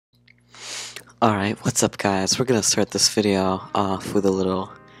Alright, what's up guys? We're gonna start this video off with a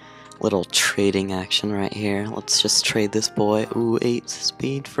little trading action right here. Let's just trade this boy. Ooh, 8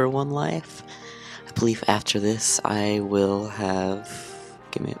 speed for 1 life. I believe after this I will have...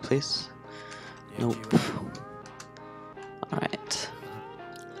 Give me it please. Nope. Alright.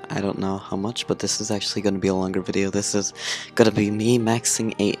 I don't know how much, but this is actually gonna be a longer video. This is gonna be me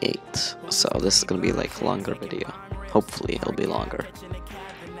maxing 8-8. So this is gonna be like a longer video. Hopefully it'll be longer.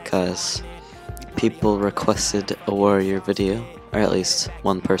 Because people requested a warrior video, or at least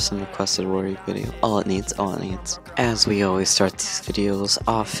one person requested a warrior video. All it needs. As we always start these videos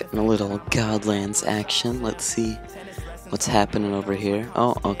off in a little Godlands action. Let's see what's happening over here.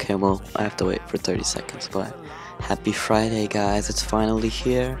 Oh, okay, well, I have to wait for 30 seconds, but happy Friday, guys. It's finally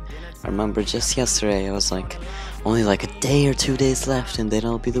here. I remember just yesterday, I was like, only like a day or 2 days left, and then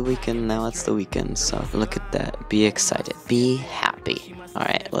it'll be the weekend. Now it's the weekend, so look at that. Be excited. Be happy.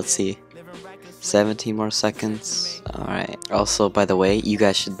 Alright, let's see. 17 more seconds. Alright. Also, by the way, you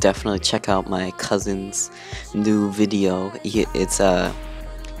guys should definitely check out my cousin's new video. It's a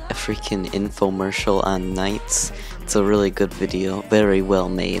freaking infomercial on Knights. It's a really good video. Very well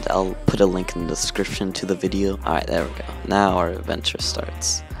made. I'll put a link in the description to the video. Alright, there we go. Now our adventure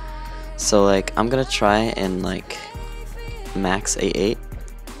starts. So, like, I'm gonna try and, like, max 8-8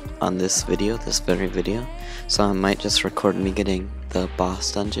 on this video, this very video. So I might just record me getting the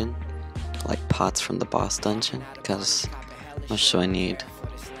boss dungeon. Like pots from the boss dungeon, because how much do I need?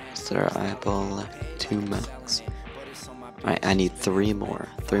 Is there an eyeball left? 2 max. Alright, I need 3 more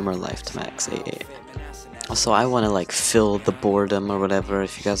life to max 8-8. Also, I want to like fill the boredom or whatever.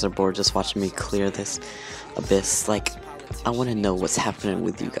 If you guys are bored just watching me clear this abyss, like, I want to know what's happening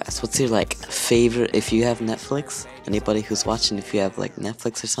with you guys. What's your like favorite, if you have Netflix, anybody who's watching, if you have like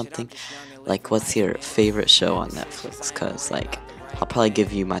Netflix or something, like what's your favorite show on Netflix? Cause like, I'll probably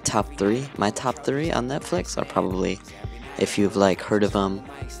give you my top 3. My top 3 on Netflix are probably, if you've like heard of them,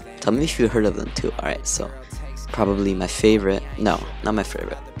 tell me if you heard of them too. Alright, so probably my favorite, no, not my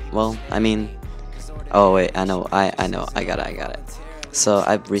favorite. Well, I mean, oh wait, I know, I got it. So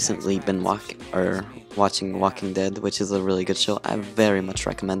I've recently been watching Walking Dead, which is a really good show. I very much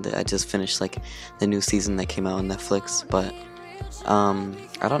recommend it. I just finished like the new season that came out on Netflix, but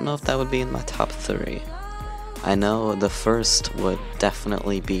I don't know if that would be in my top 3. I know the first would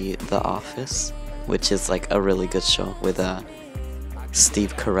definitely be The Office, which is like a really good show with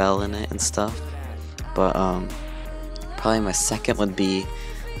Steve Carell in it and stuff. But probably my second would be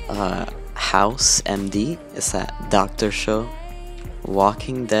House MD. It's that doctor show.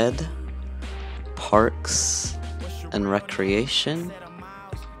 Walking Dead, Parks and Recreation,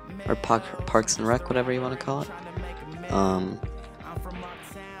 or Parks and Rec, whatever you want to call it.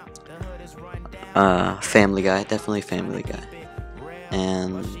 Family Guy, definitely Family Guy.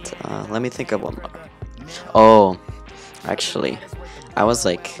 And let me think of one more. Oh, actually, I was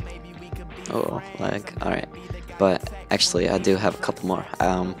like, alright. But actually, I do have a couple more.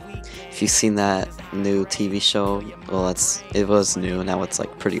 If you've seen that new TV show, well, it was new. Now it's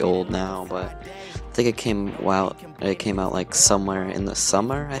like pretty old now, but I think it came out like somewhere in the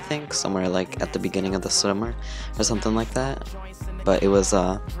summer. I think somewhere like at the beginning of the summer or something like that. But it was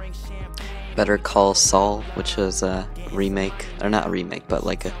Better Call Saul, which was a remake, or not a remake, but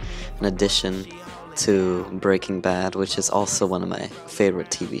like an addition to Breaking Bad, which is also one of my favorite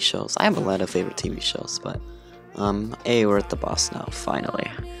TV shows. I have a lot of favorite TV shows, but hey, we're at the boss now, finally.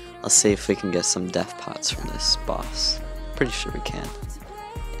 Let's see if we can get some death pots from this boss. Pretty sure we can,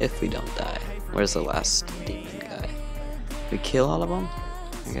 if we don't die. Where's the last demon guy? We kill all of them?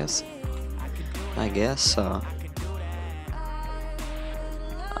 I guess so.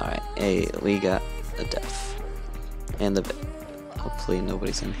 Alright, hey, we got the death. And the bit. Hopefully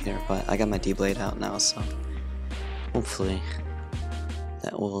nobody's in here, but I got my D-blade out now, so hopefully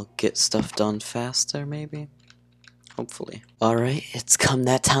that will get stuff done faster, maybe? Hopefully. Alright, it's come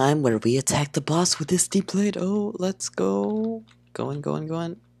that time where we attack the boss with this D-blade. Oh, let's go. Going.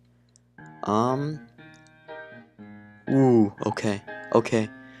 Ooh, okay.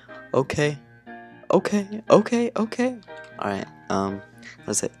 Alright,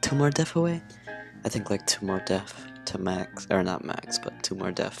 was it 2 more death away? I think like 2 more death to max, or not max, but 2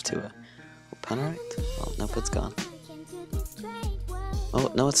 more death to a Panorite? Oh, nope, it's gone.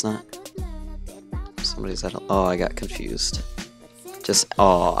 Oh, no, it's not. Somebody's at, oh, I got confused.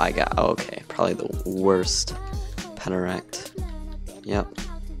 Okay, probably the worst Panorite. Yep.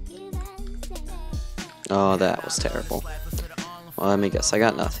 Oh, that was terrible. Well, let me guess, I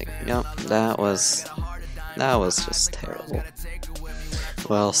got nothing. Yep, that was just terrible.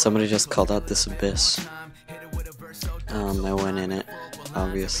 Well, somebody just called out this abyss. I went in it.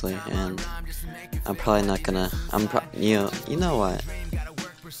 obviously, and I'm probably not gonna. You know what?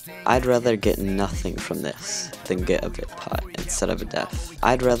 I'd rather get nothing from this than get a VidPot instead of a def.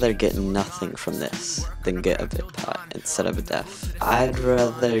 I'd rather get nothing from this than get a VidPot instead of a def. I'd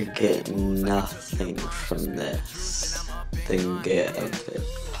rather get nothing from this than get a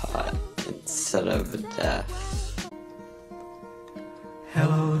VidPot instead of a def.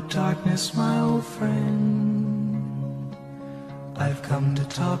 Hello darkness, my old friend, I've come to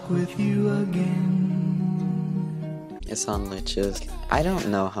talk with you again. It's on liches. I don't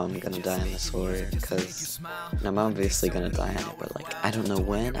know how I'm gonna die in this warrior, because I'm obviously gonna die in it, but like, I don't know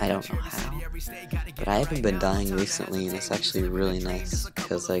when, I don't know how. But I haven't been dying recently, and it's actually really nice,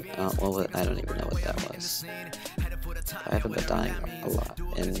 because like, well, I don't even know what that was. I haven't been dying a lot,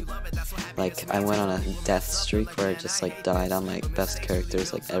 and like, I went on a death streak where I just like died on my best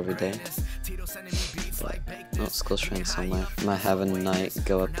characters like every day. But, oh, Skull Shrine somewhere. My Heaven Knight,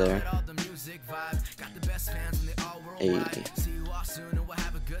 go up there. Hey.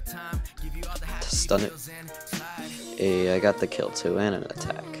 Stun it. Hey, I got the kill too, and an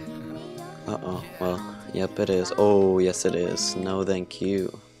attack. Uh-oh, well, yep it is. Oh, yes it is. No thank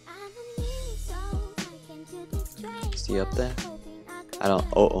you. Is he up there? I don't,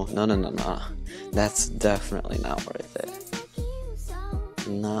 no. That's definitely not worth it.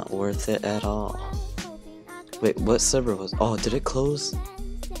 Not worth it at all. Wait, what server was, oh, did it close?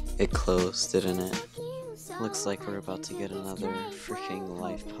 It closed, didn't it? Looks like we're about to get another freaking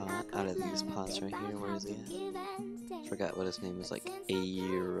life pot out of these pots right here. Where is he at? Forgot what his name is, like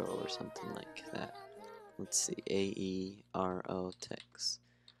AERO or something like that. Let's see, AERO Tex.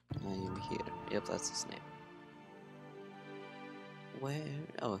 I'm here. Yep, that's his name. Where?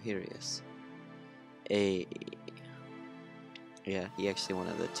 Oh, here he is. Yeah, he actually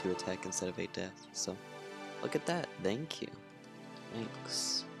wanted the 2 attack instead of 8 death. So, look at that. Thank you.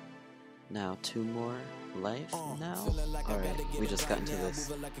 Thanks. Now 2 more life now? Alright, we just got into this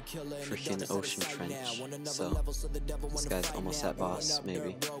freaking ocean trench, so this guy's almost at boss,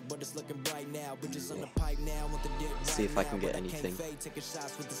 maybe. See if I can get anything.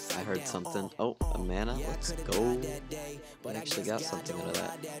 I heard something. Oh, a mana? Let's go. I actually got something out of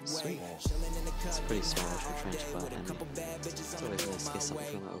that. Sweet. It's pretty small ocean trench, but I mean, it's always nice to get something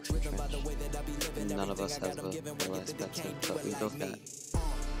from an ocean trench. None of us has the last pet, but we both got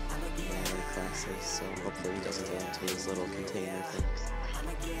classes, so hopefully he doesn't go into his little container things.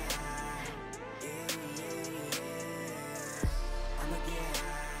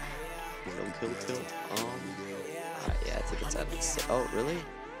 Kill. Alright, yeah, I think it's at its, oh, really?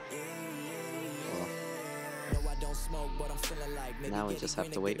 Well, now we just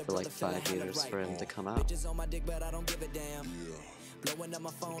have to wait for like 5 years for him to come out. Blowing up my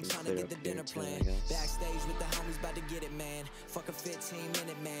phone, trying to get the dinner plan. Backstage with the homies, about to get it, man. Fuck a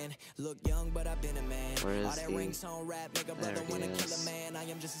 15-minute man. Look young, but I've been a man. Where is all that he? ringtone rap, make a There brother he wanna is. kill a man. I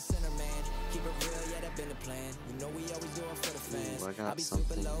am just a sinner, man. Keep it real, yeah, that been the plan. You know we always do it for the fans. Ooh, I got be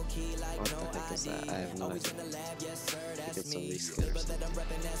something. super low key, like What no the heck is that? I have no Always idea. in the lab, yes sir, that's It's a me. reskin or But that something. I'm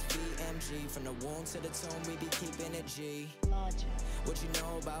reppin' that's RoTMG. From the womb to the tomb, we be keeping it G. What you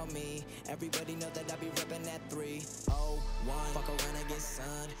know about me? Everybody know that I be reppin' that 301. Fuck around and get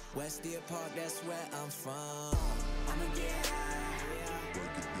sun. West Deer Park, that's where I'm from. I'ma get high.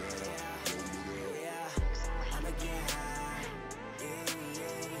 Yeah. I'ma get high.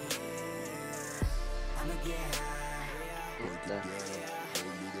 I'ma get high. What the?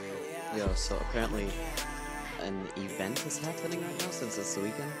 Yo, so apparently an event is happening right now since it's the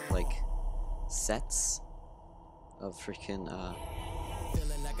weekend. Like, sets of freaking,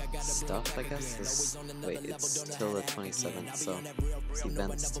 stuff, I guess. Wait, it's till the 27th, so this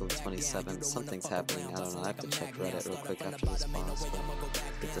event's till the 27th. Something's happening, I don't know. I have to check Reddit real quick after this pause, but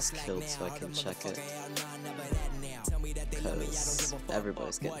get this killed so I can check it. Because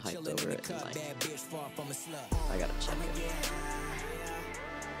everybody's getting hyped over it, and like, I gotta check it.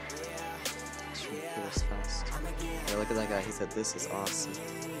 It's really cool as fast. Yeah, look at that guy, he said, "This is awesome."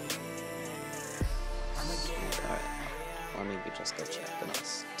 Alright. Let me just go check and I'll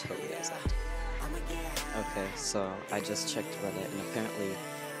tell you guys that. Okay, so I just checked Reddit and apparently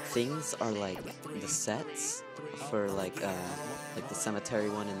things are like the sets for like the cemetery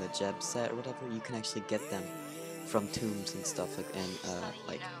one and the Jeb set or whatever, you can actually get them from tombs and stuff, like, and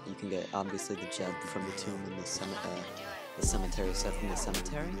like you can get obviously the Jeb from the tomb and the cemetery set from the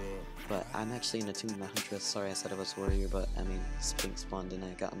cemetery. But I'm actually in a tomb, my Huntress. Sorry I said I was warrior, but I mean Spink spawned and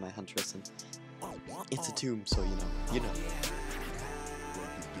I got my Huntress and it's a tomb, so you know.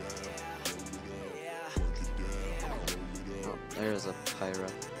 Oh, there's a PYRA.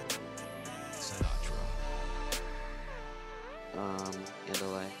 in the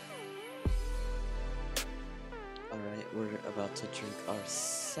life. Alright, we're about to drink our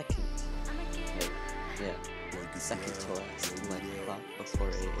second, second to last life clock before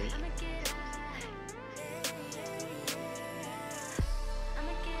 8-8.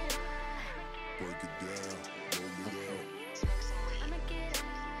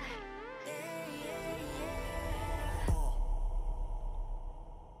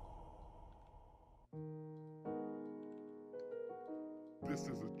 This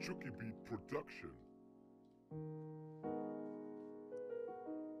is a Chucky Beat production.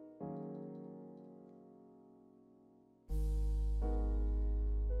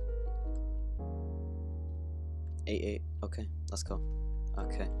 Eight. Okay, let's go.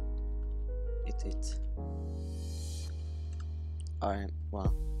 Okay. 8-8. Alright,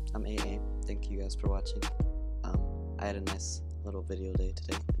 well, I'm 8-8. Thank you guys for watching. I had a nice little video day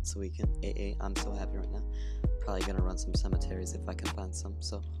today. It's the weekend. 8-8. I'm so happy right now. Probably gonna run some cemeteries if I can find some.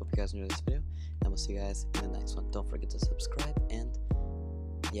 So hope you guys enjoyed this video, and we'll see you guys in the next one. Don't forget to subscribe, and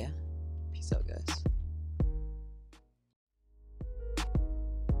yeah, peace out, guys.